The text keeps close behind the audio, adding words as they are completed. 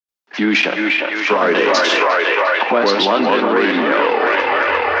Fusion Fridays. Quest London Radio.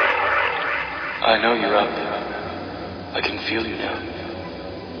 I know you're out there. I can feel you now.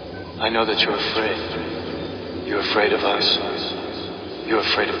 I know that you're afraid. You're afraid of us. You're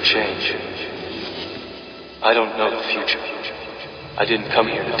afraid of change. I don't know the future. I didn't come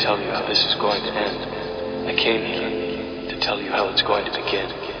here to tell you how this is going to end. I came here to tell you how it's going to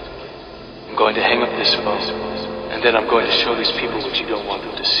begin. I'm going to hang up this phone, and then I'm going to show these people what you don't want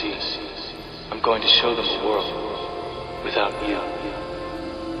them to see. I'm going to show them a world without you.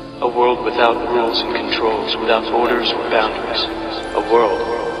 A world without rules and controls, without borders or boundaries. A world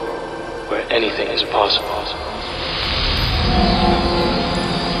where anything is possible.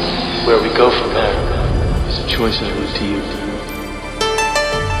 Where we go from there is a choice I leave to you.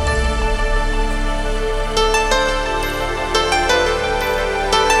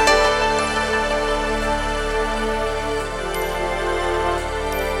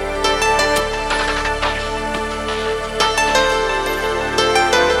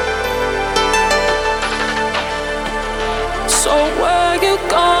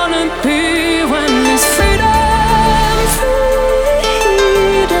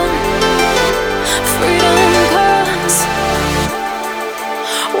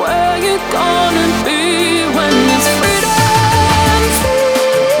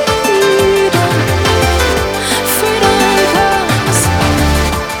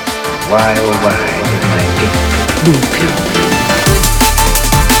 Why, oh why, did my dick loop you?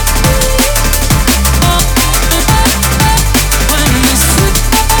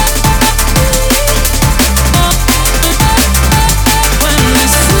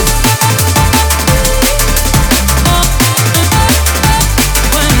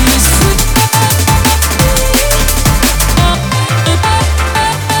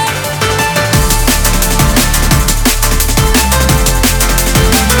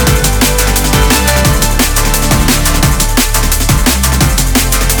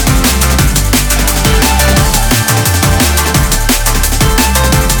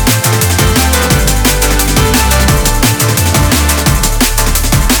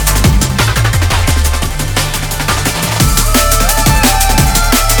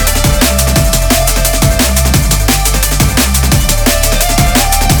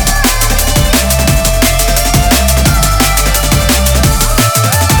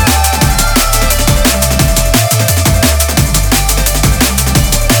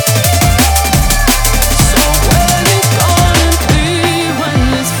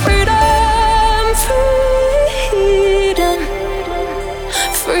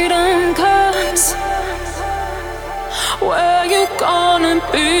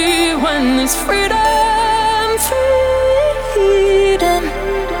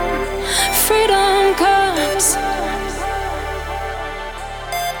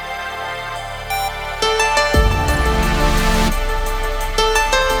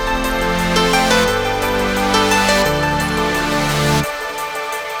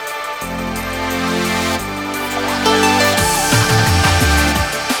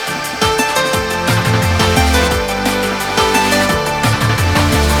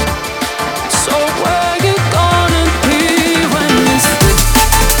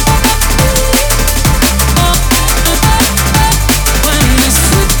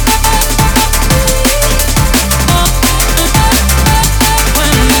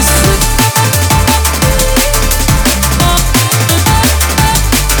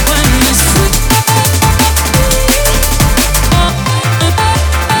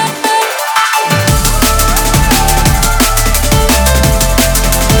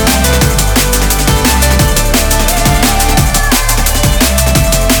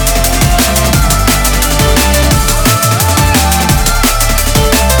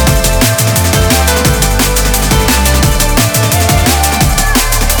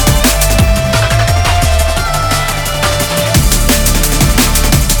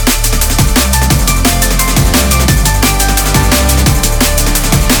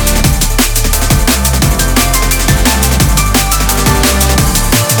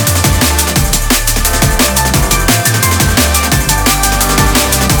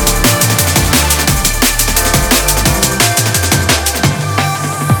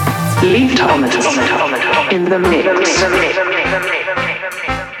 In the mix.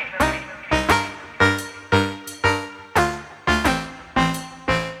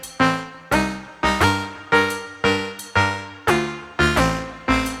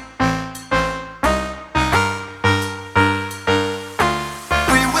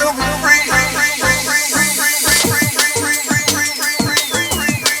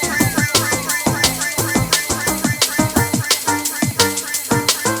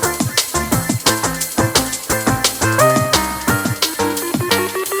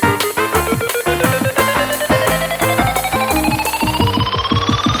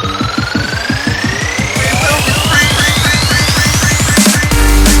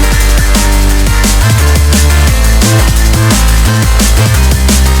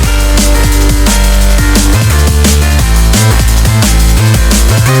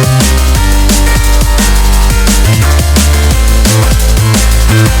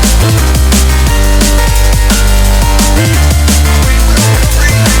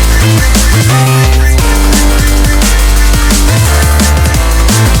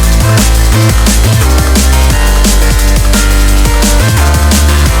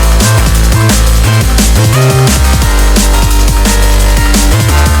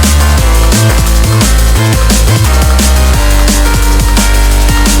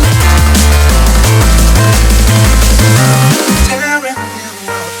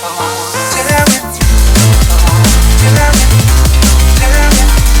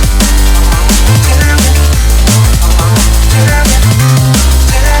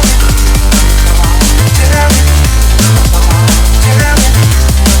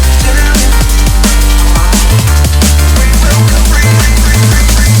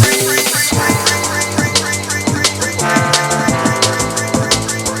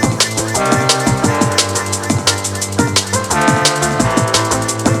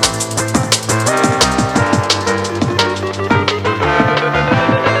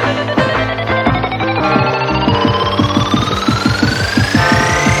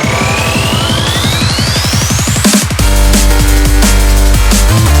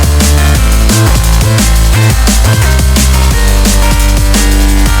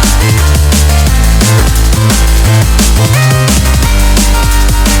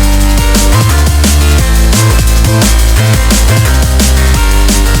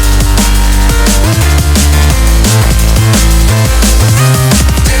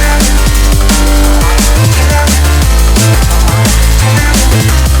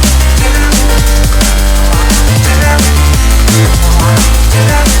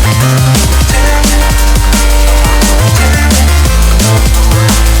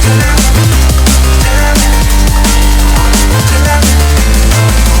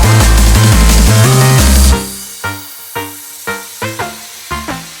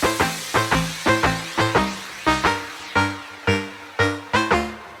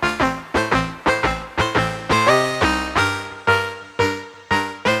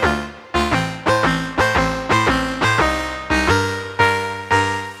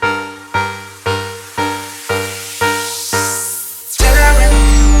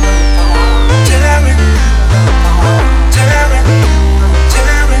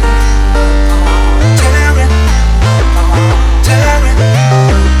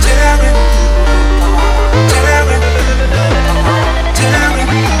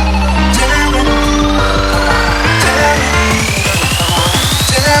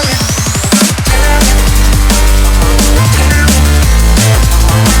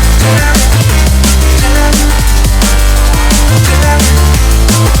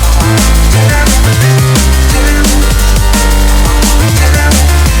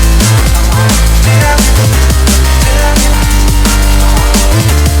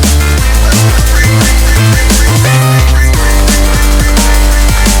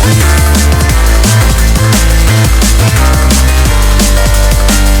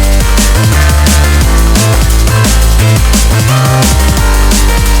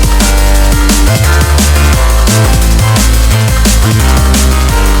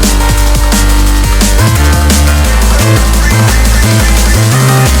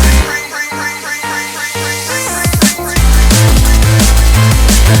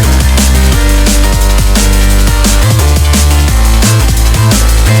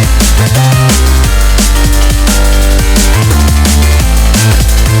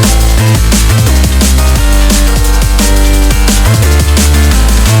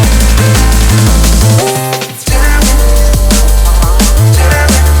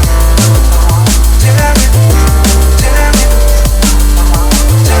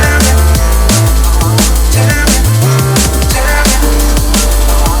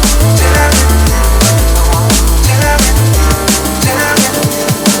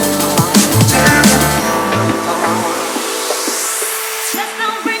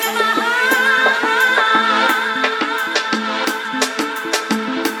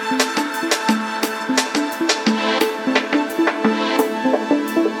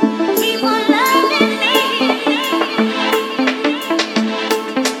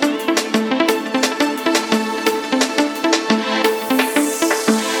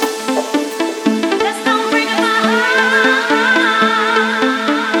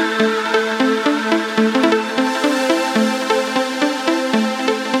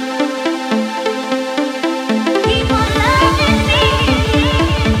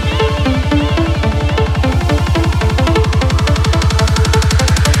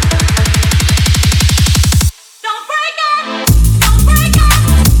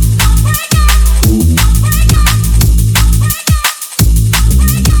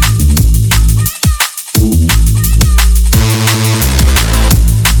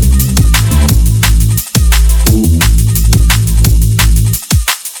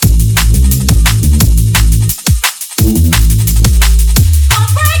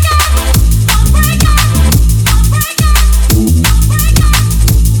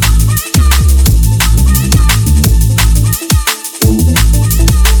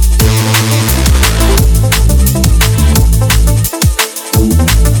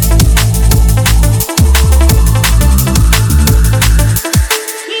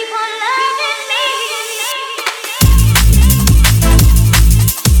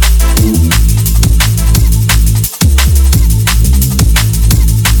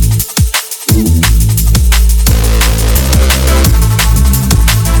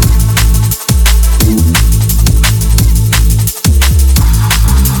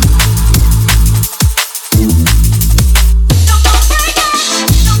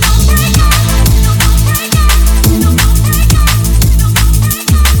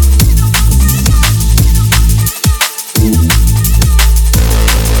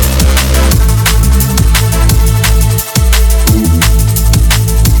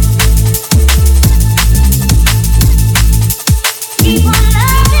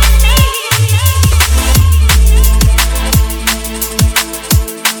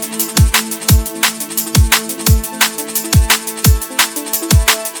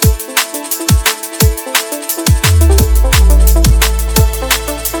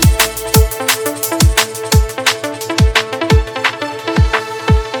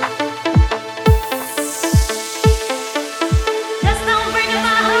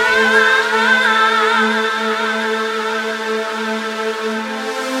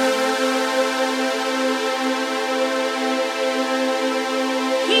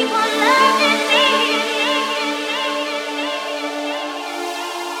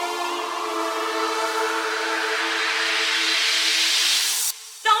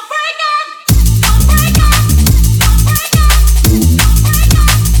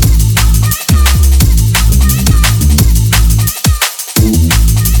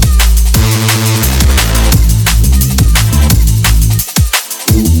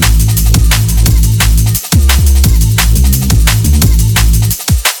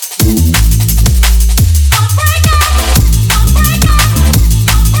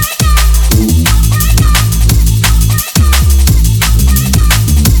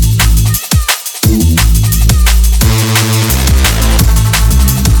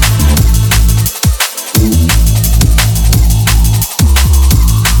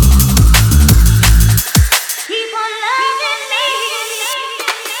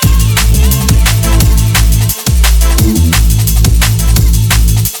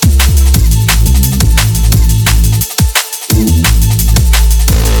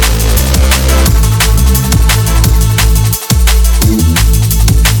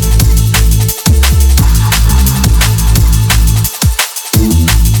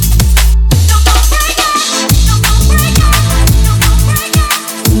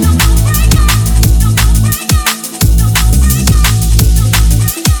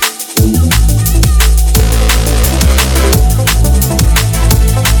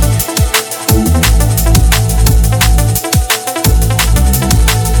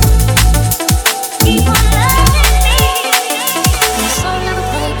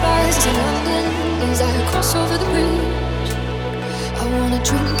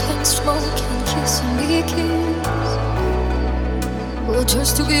 Well,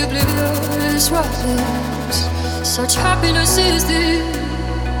 just to be oblivious, right lips. Such happiness is this,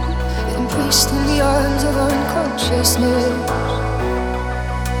 embraced in the arms of unconsciousness.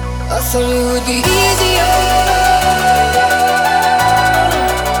 I thought it would be easier.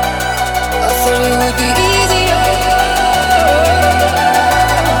 I thought it would be easier.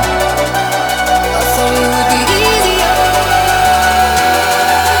 I thought it would be easier.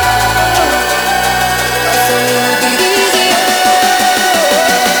 I thought it would be easier.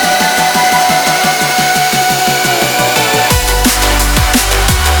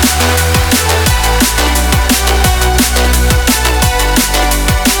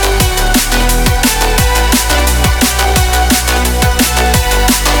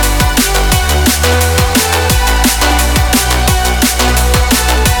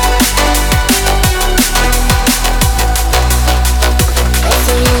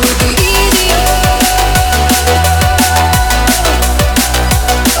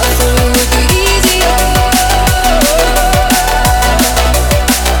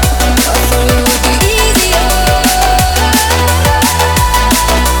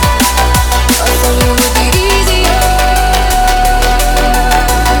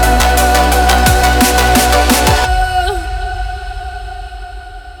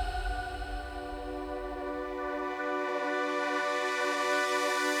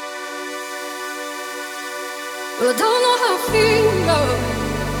 Well, I don't know how I feel, love,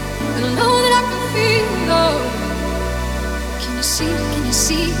 and I know that I can feel, love. Can you see, can you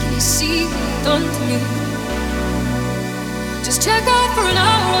see, can you see what you've done to me? Just check out for an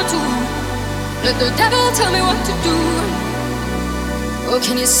hour or two. Let the devil tell me what to do. Oh,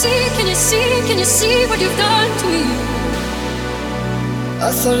 can you see, can you see, can you see what you've done to me? I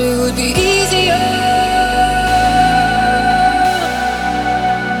thought it would be easier.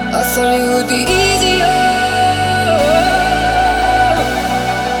 I thought it would be easier.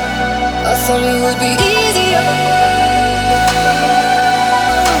 I thought it would be easier.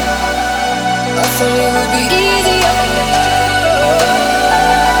 I thought it would be easier.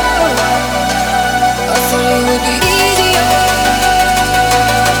 I thought it would be easier.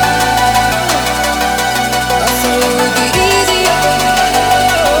 I thought it would be easier. I thought it would be easier.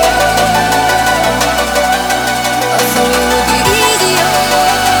 I thought it would be easier.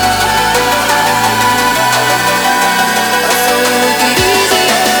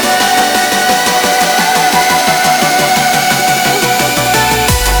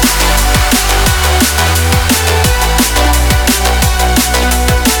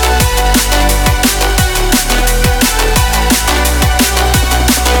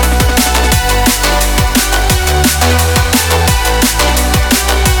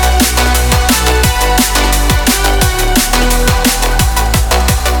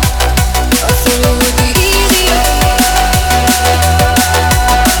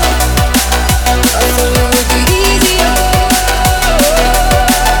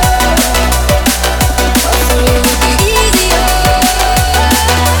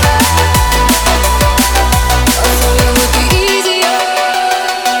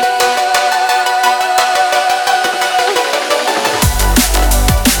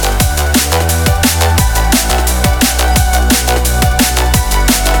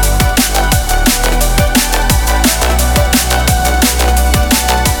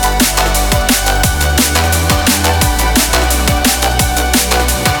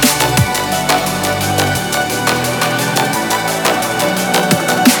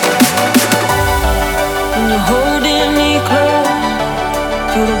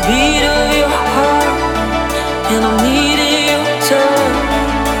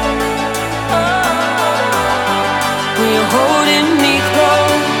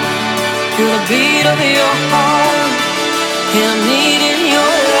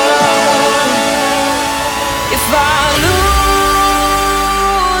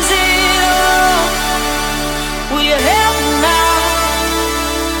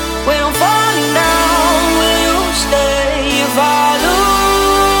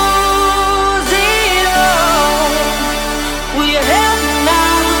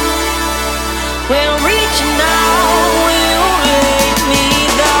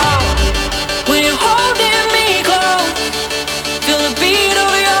 Feel the beat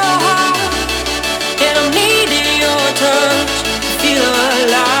of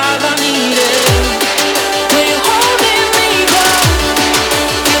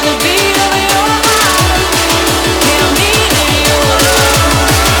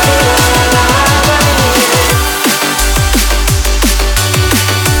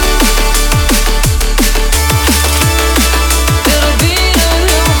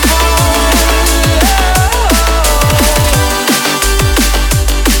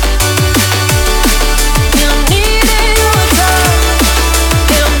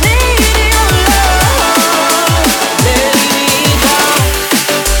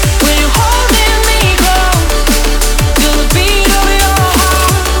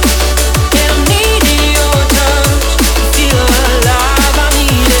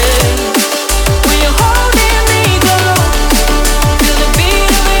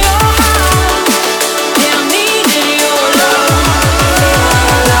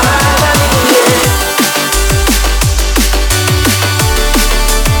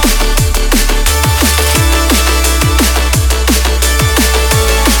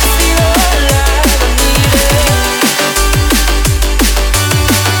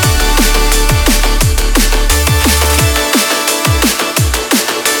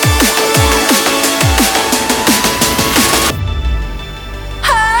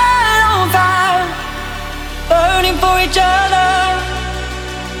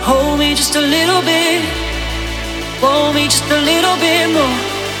Hold me just a little bit. Want me just a little bit more.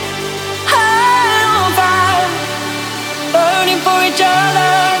 High on fire, burning for each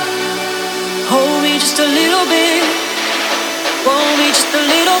other. Hold me just a little bit. Want me just a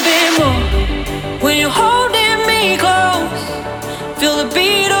little bit more. When you're holding me close, feel the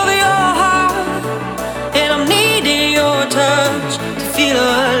beat of your heart. And I'm needing your touch to feel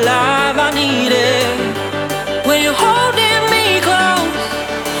alive. I need it. When you're holding me close,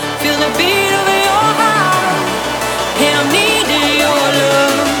 feel the beat of your heart. And I'm needing your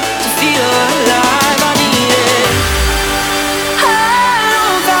love to feel alive. I need it. High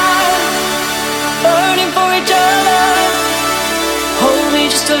on fire, burning for each other. Hold me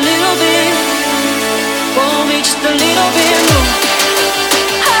just a little bit. Want me just a little bit more.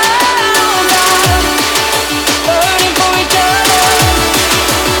 High on fire, burning for each other.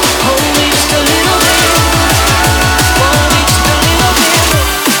 Hold me just a little bit. Want me just a little bit more.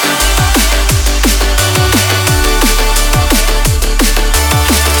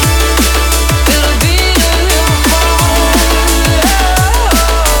 Feel the beat of your heart.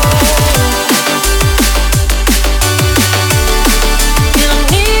 And I'm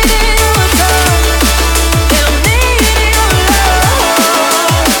needing your touch. And I'm needing your love.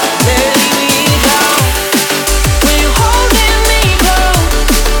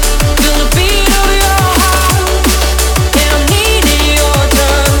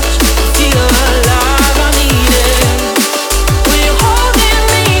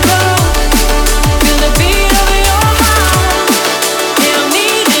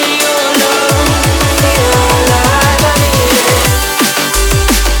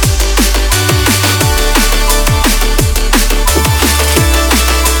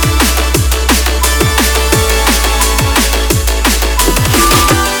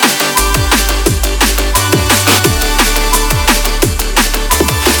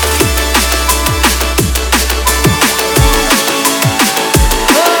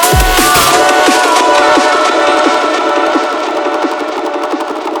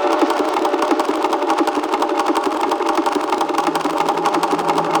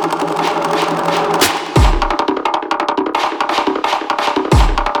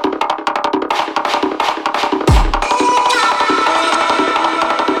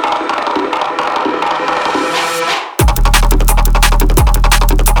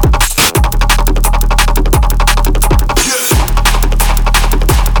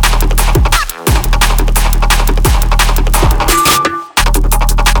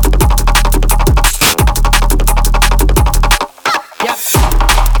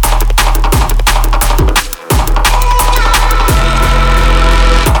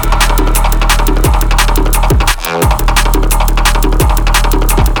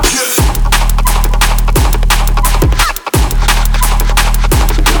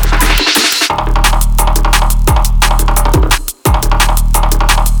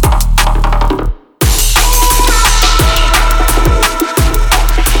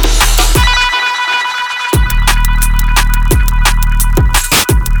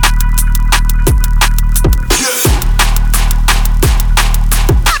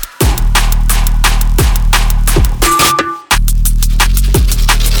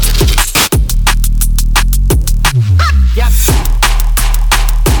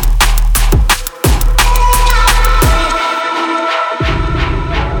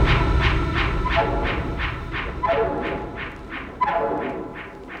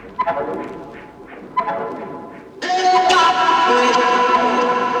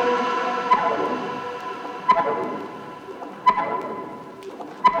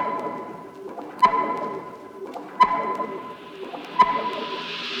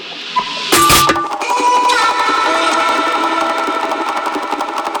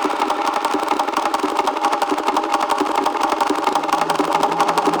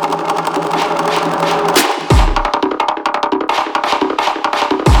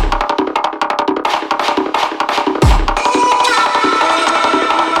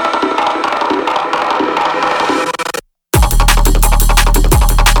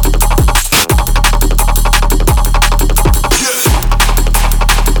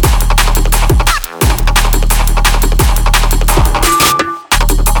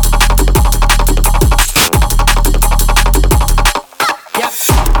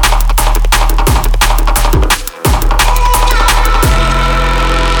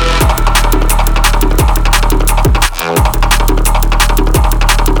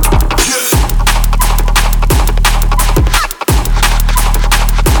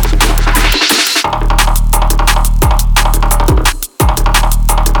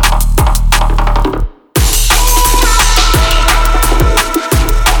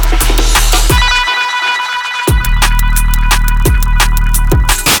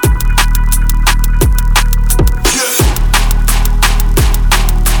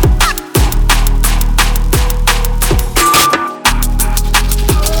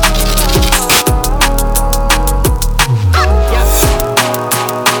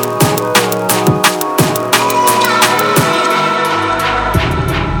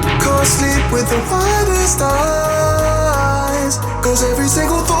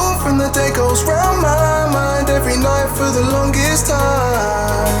 single thought from the day goes round my mind every night for the longest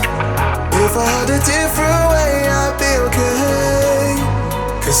time. If I had a different way, I'd be okay.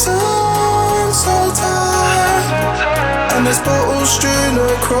 'Cause I'm so tired, and there's bottles strewn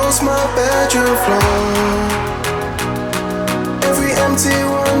across my bedroom floor. Every empty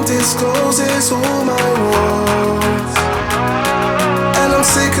one discloses all my wants. And I'm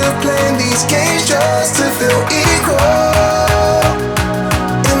sick of playing these games just to feel equal.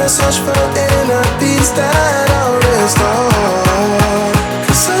 In a search for inner peace that I'll restore.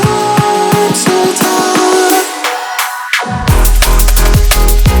 'Cause I'm so tired.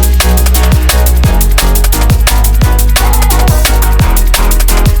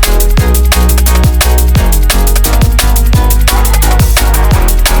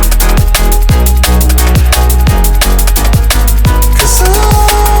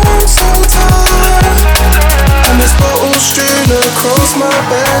 Across my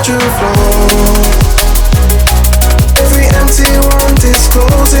bedroom floor. Every empty one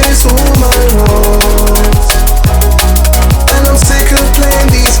discloses all my wants. And I'm sick of playing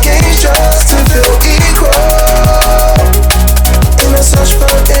these games just to feel equal. In a search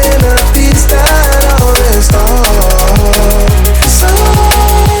for inner peace that I'll restore. 'Cause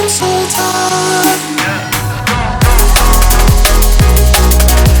I'm so tired.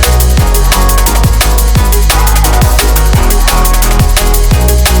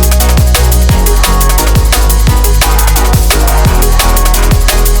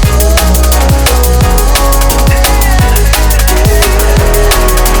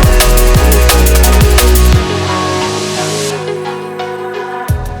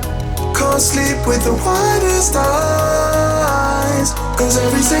 With the widest eyes, 'cause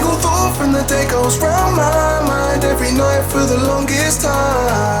every single thought from the day goes round my mind every night for the longest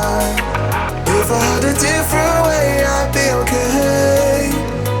time. If I had a different way, I'd be okay.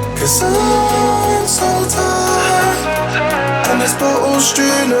 'Cause I'm so tired, and there's bottles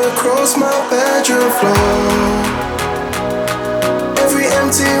strewn across my bedroom floor. Every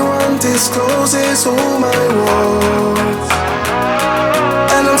empty one discloses all my wants.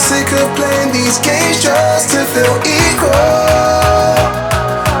 And I'm sick of playing these games just to feel equal.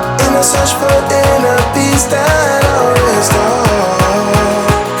 In a search for inner peace that I'll restore.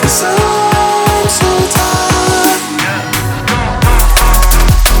 'Cause I'm so tired.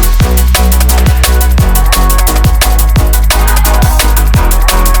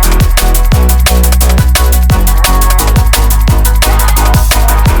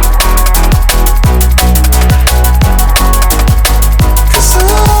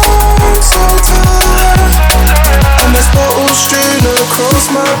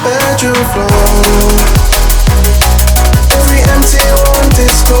 Across my bedroom floor. Every empty one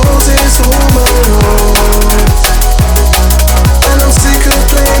discloses all my wants. And I'm sick of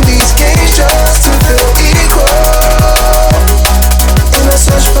playing these games just to feel equal. In a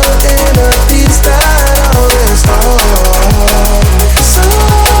search for inner peace that I'll restore. 'Cause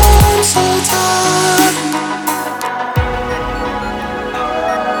I'm so tired.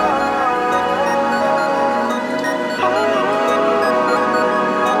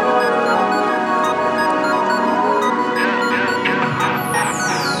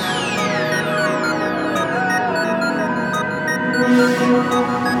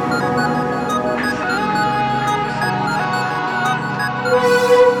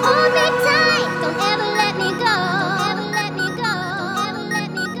 Hold me tight, don't ever let me go. Ever let me go. Ever let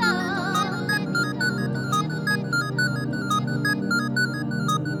me go.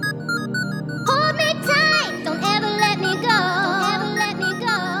 Hold me tight, don't ever let me go. Ever let me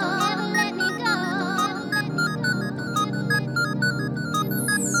go. Ever let me go.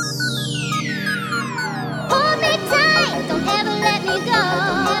 Hold me tight, don't ever let me go.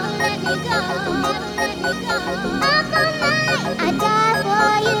 Ever let me go. Ever let me go. Up all night, I die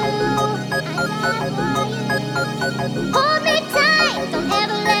for you. I die for you. Hold me tight, don't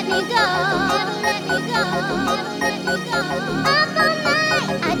ever let me go. Ever let me go. Ever let me go. Up all night,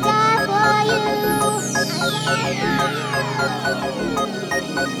 I die for you. I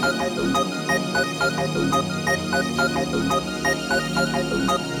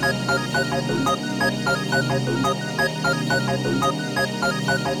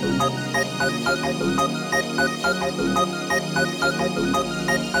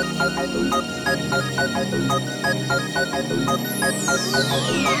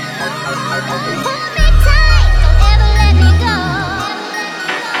Hold me tight, don't ever let me go.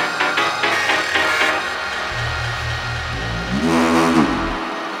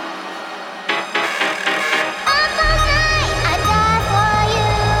 Up all night, I die for you.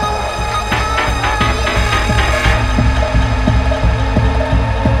 I die for you.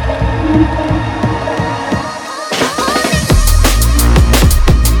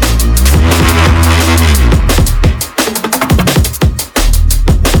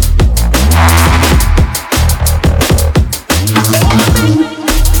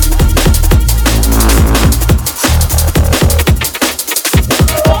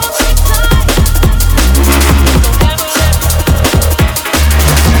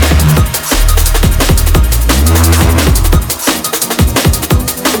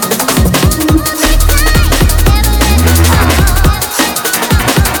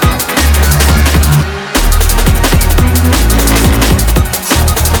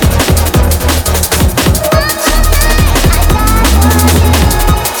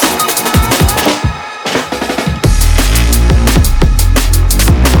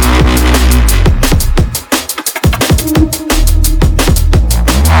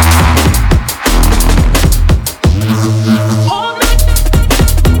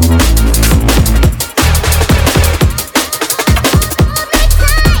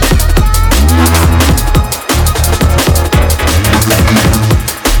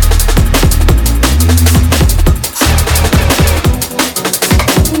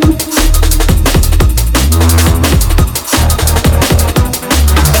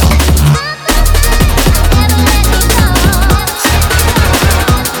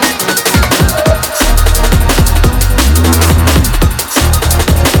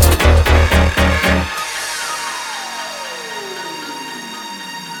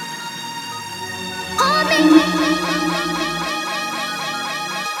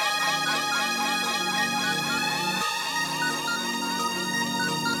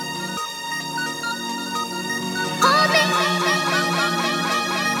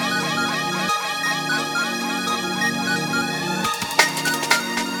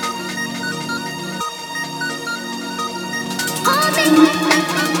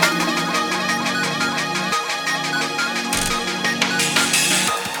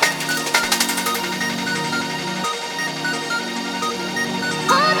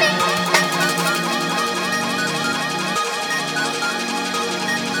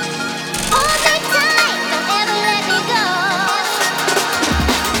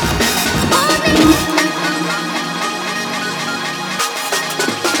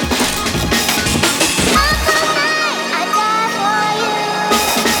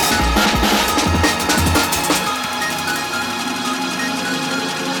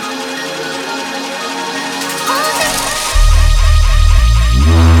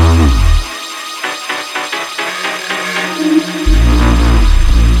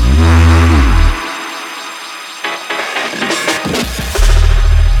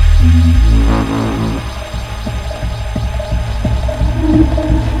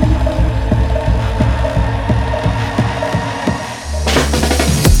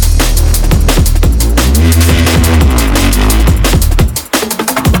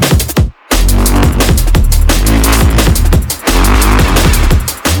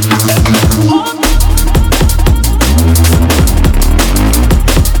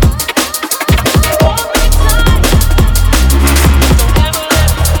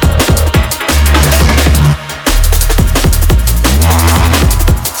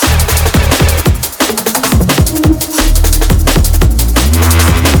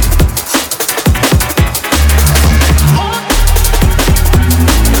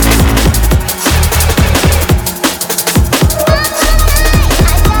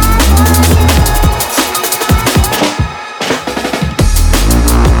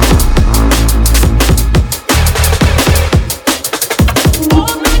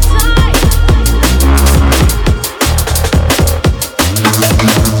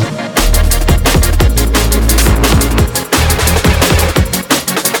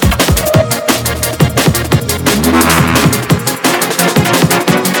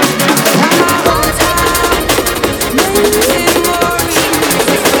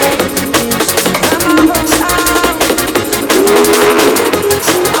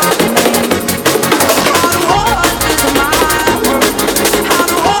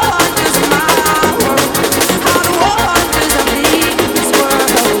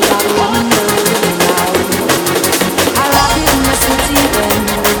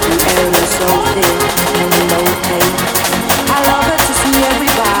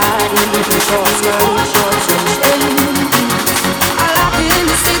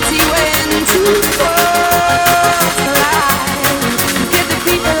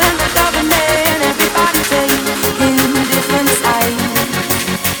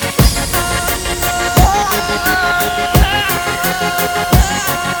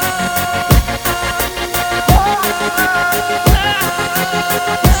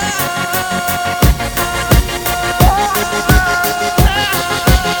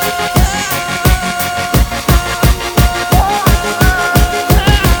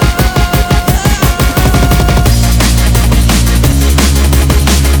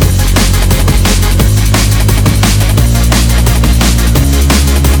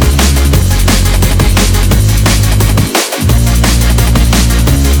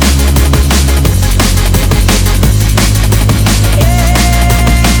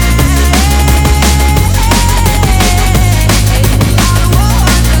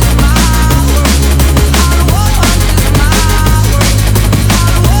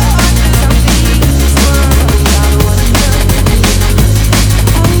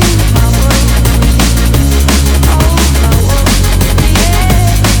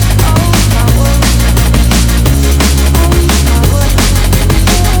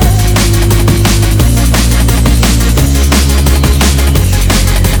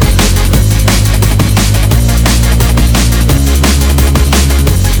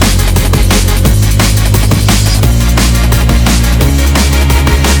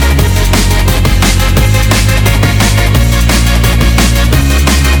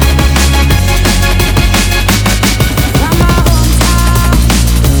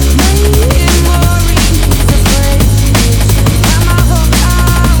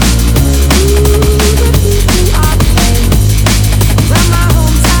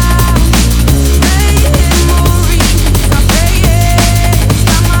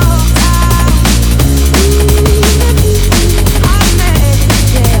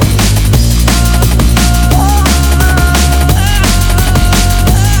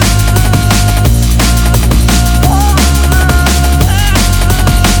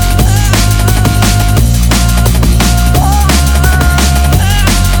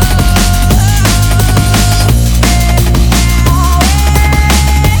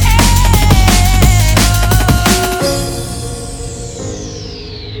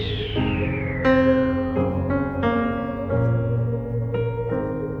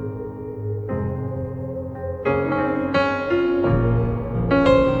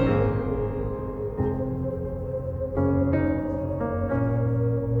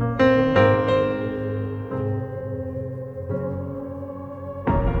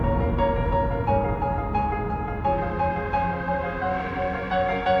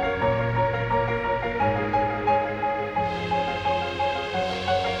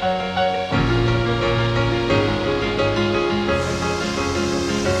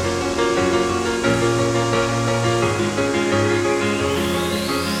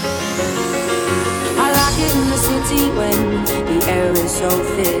 city when the air is so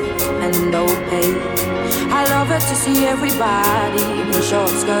thick and opaque. I love it to see everybody in short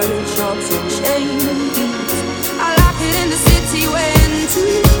skirts, shorts and shades. I like it in the city when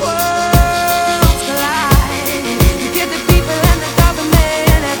two worlds collide. You get the people and the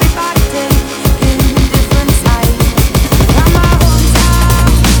government, everybody taking different sides. Got my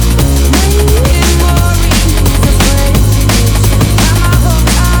hometown making more reasons of praise. Got my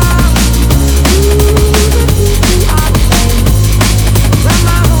hometown, ooh, the people are the same. Got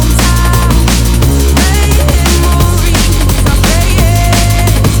my hometown making more reasons of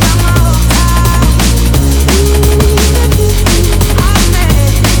praise. Got my hometown, ooh, the people are the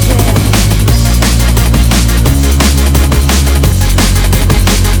same.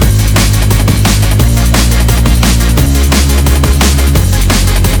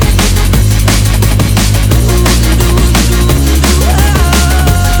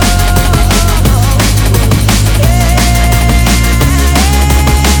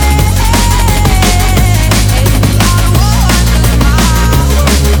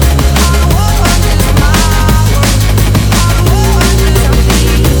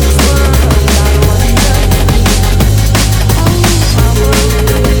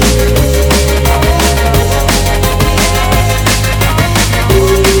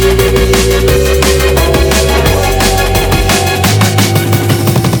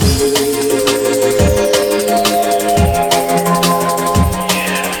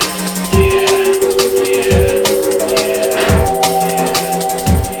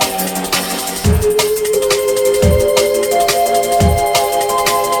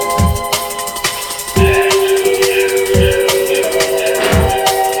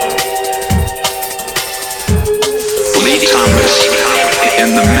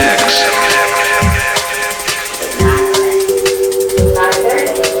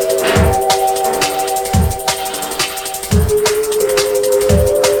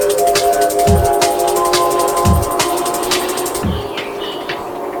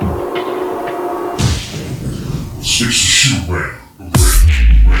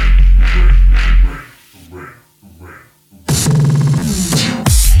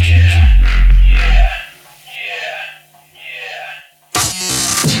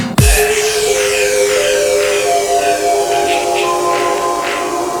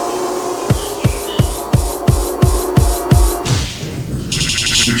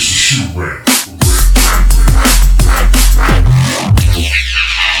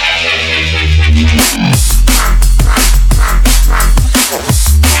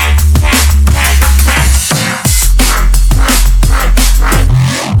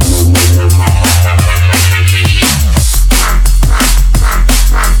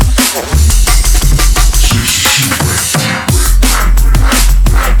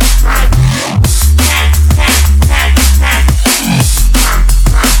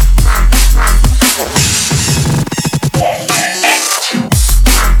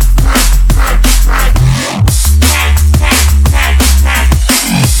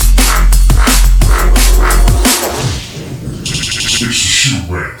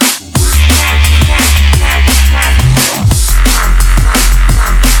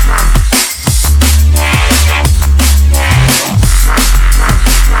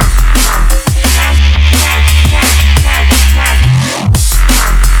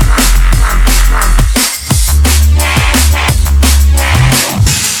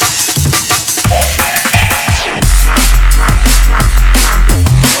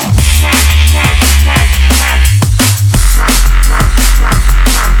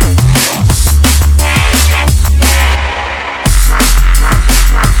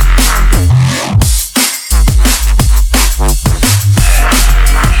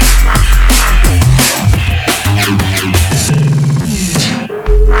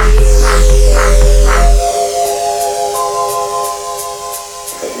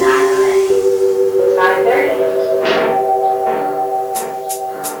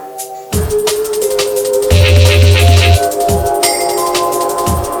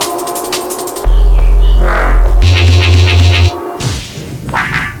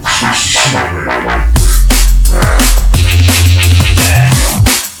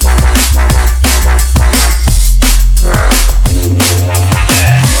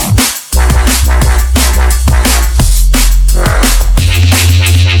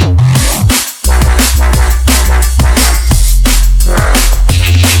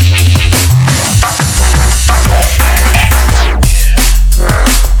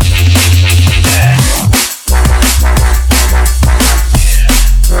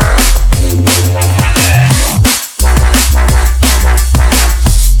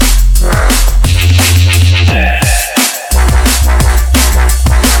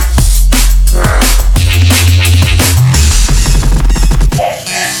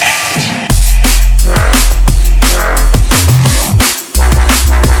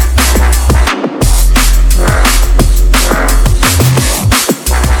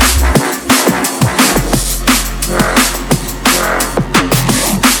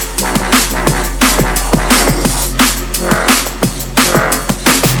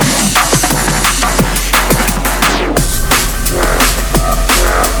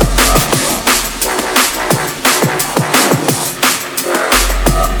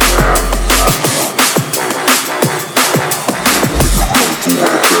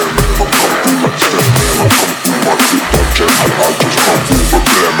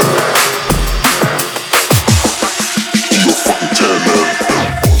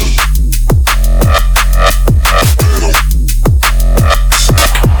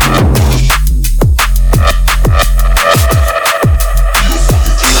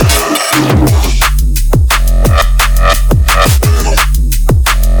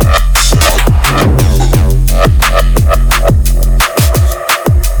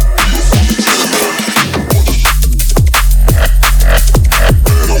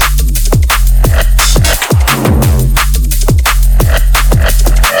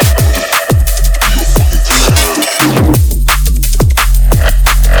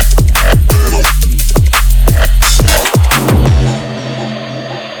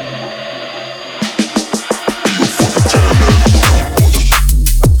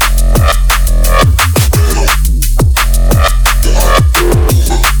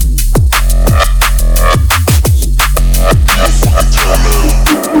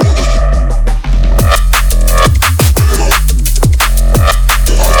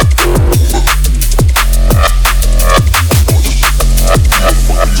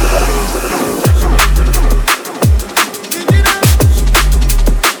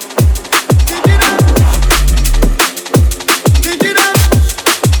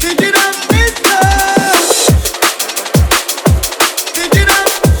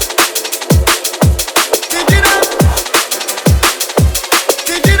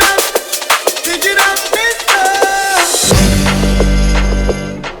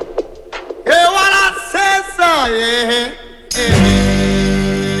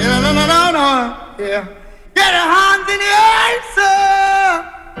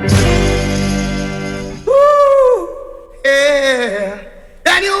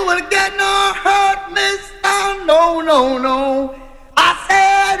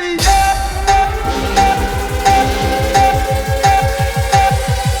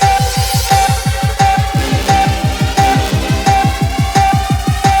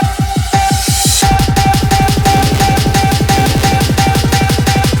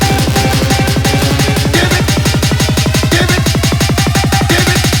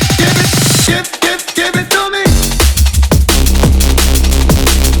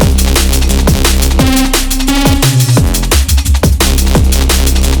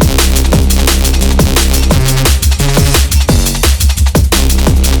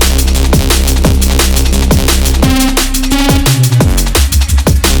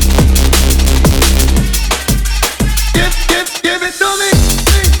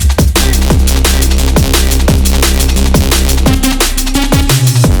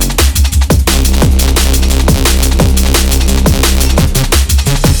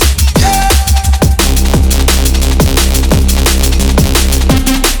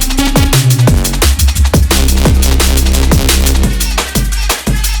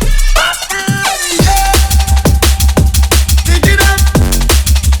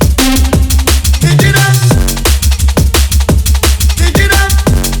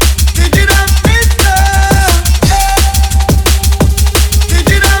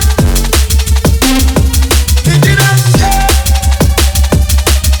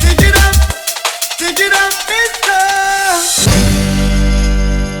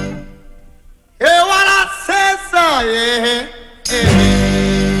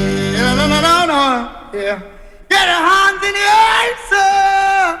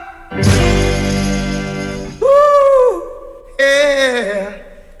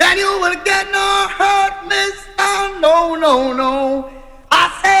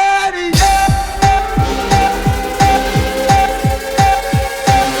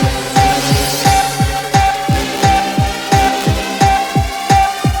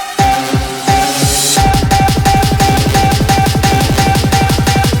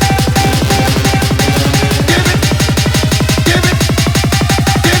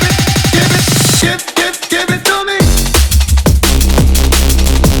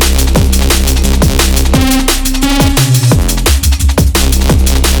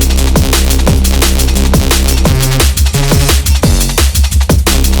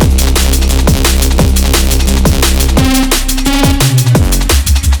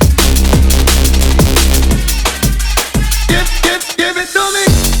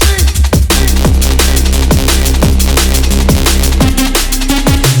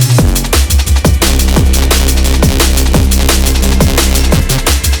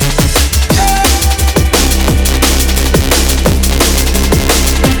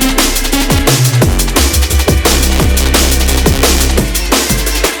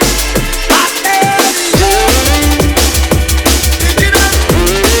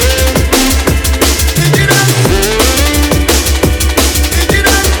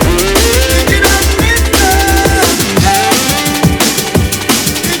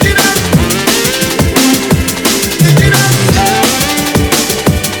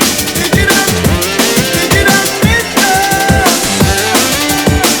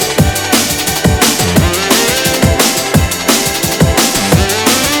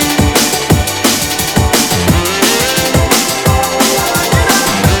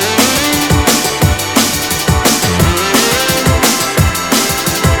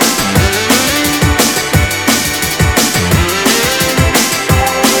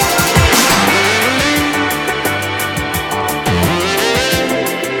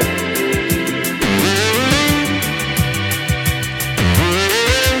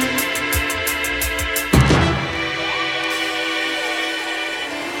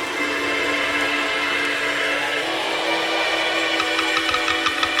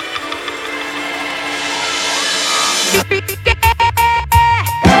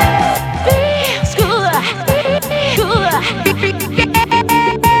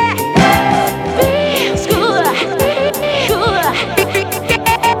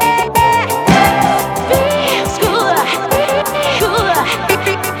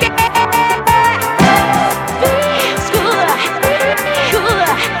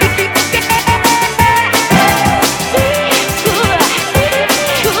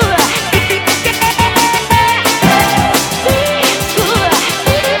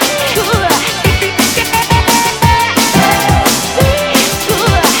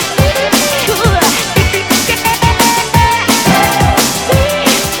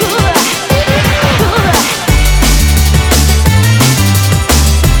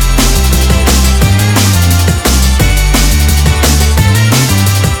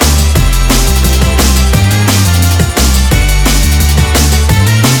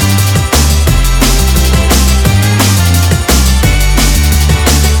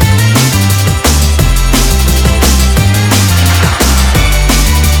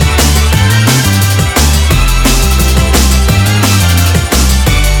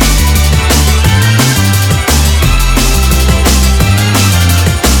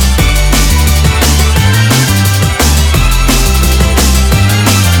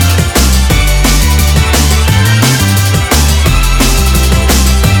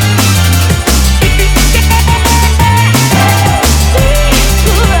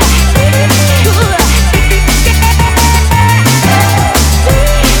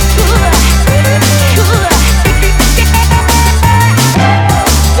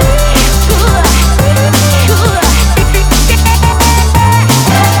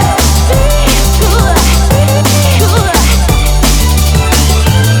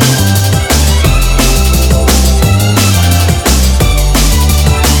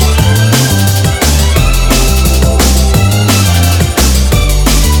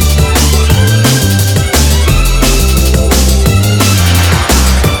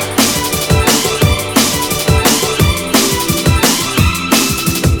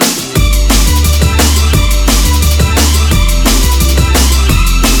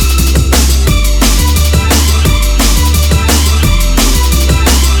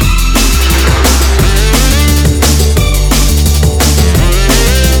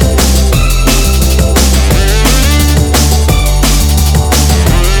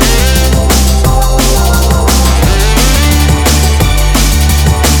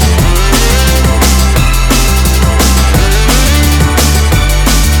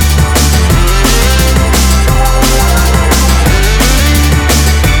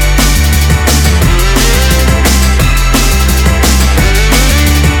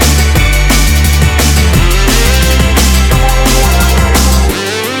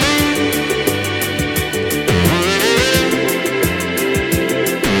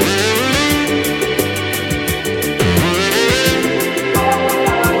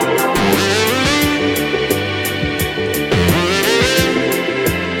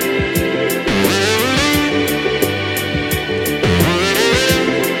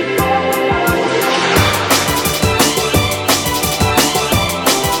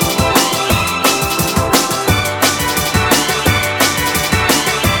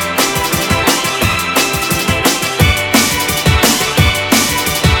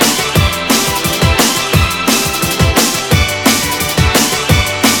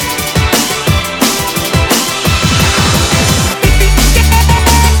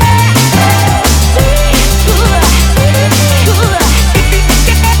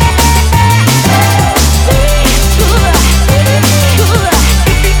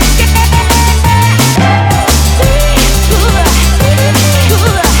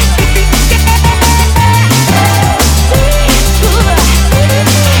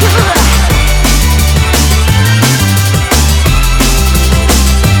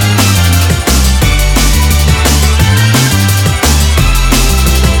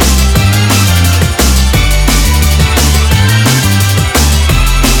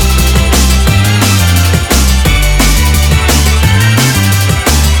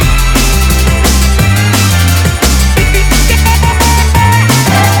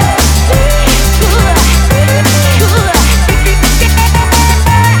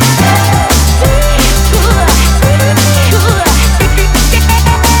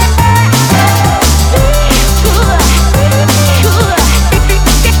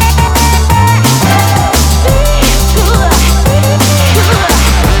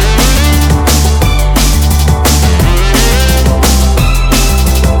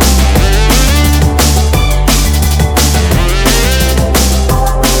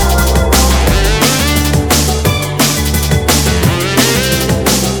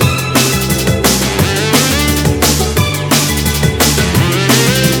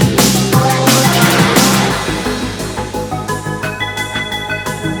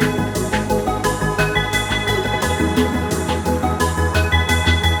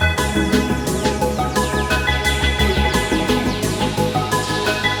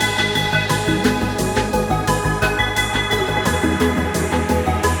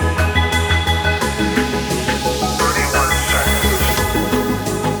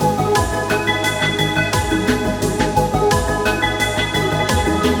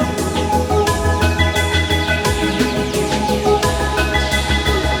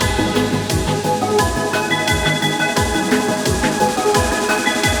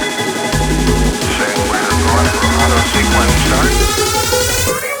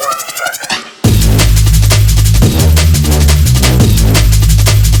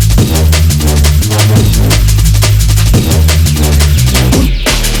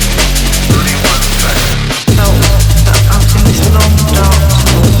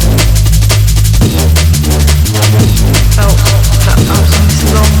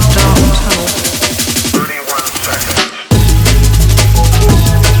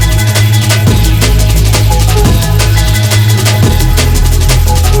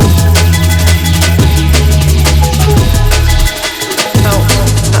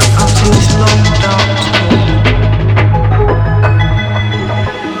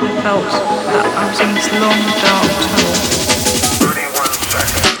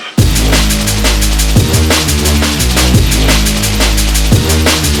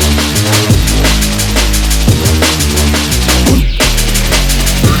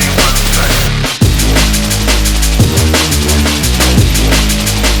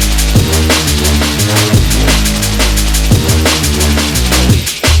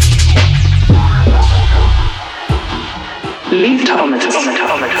 complete Thomas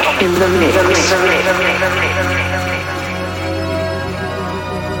in the mix.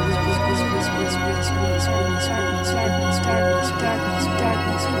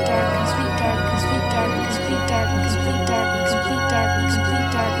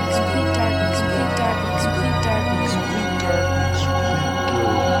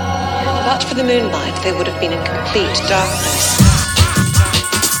 But for the moonlight, they would have been in complete darkness.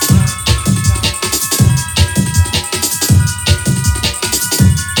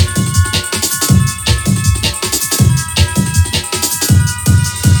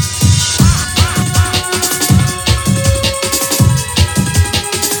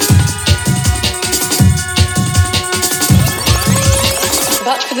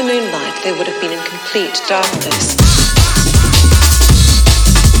 But for the moonlight, they would have been in complete darkness.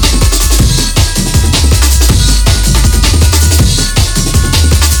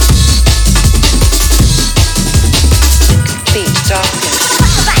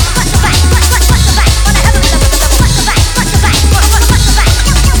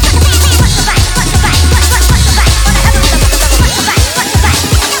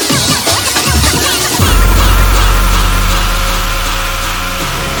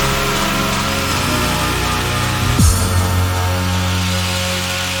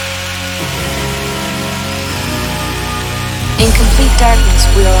 In complete darkness,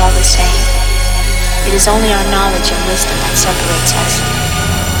 we are all the same. It is only our knowledge and wisdom that separates us.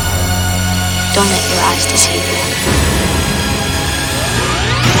 Don't let your eyes deceive you.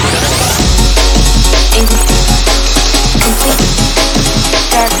 In complete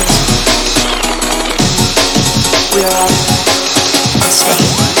darkness, we are all the same.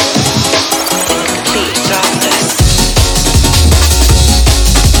 In complete darkness.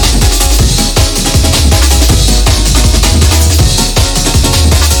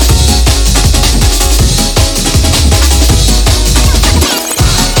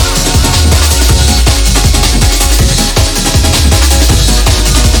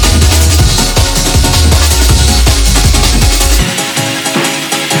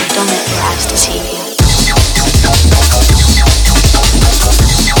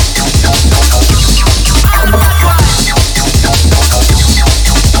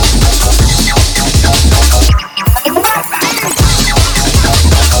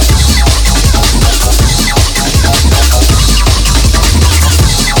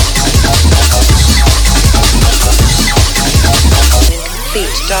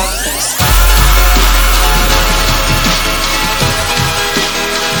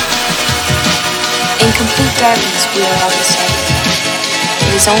 In complete darkness, we are all the same.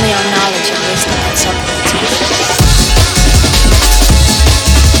 It is only our knowledge and wisdom that separates us.